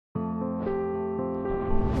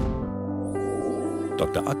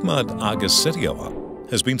Dr Ahmad Agus Setiawan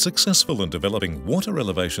has been successful in developing water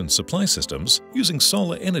elevation supply systems using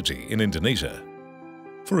solar energy in Indonesia.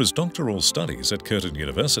 For his doctoral studies at Curtin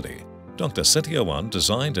University, Dr Setiawan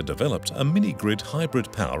designed and developed a mini-grid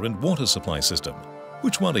hybrid power and water supply system,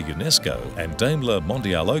 which won a UNESCO and Daimler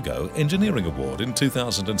Mondialogo Engineering Award in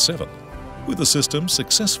 2007, with the system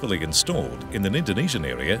successfully installed in an Indonesian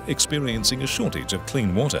area experiencing a shortage of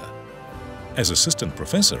clean water. As assistant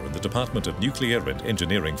professor in the Department of Nuclear and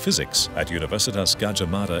Engineering Physics at Universitas Gadjah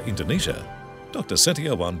Mada, Indonesia, Dr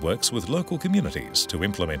Setiawan works with local communities to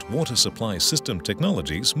implement water supply system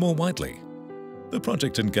technologies more widely. The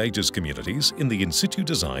project engages communities in the in-situ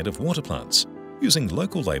design of water plants, using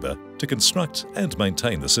local labour to construct and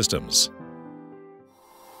maintain the systems.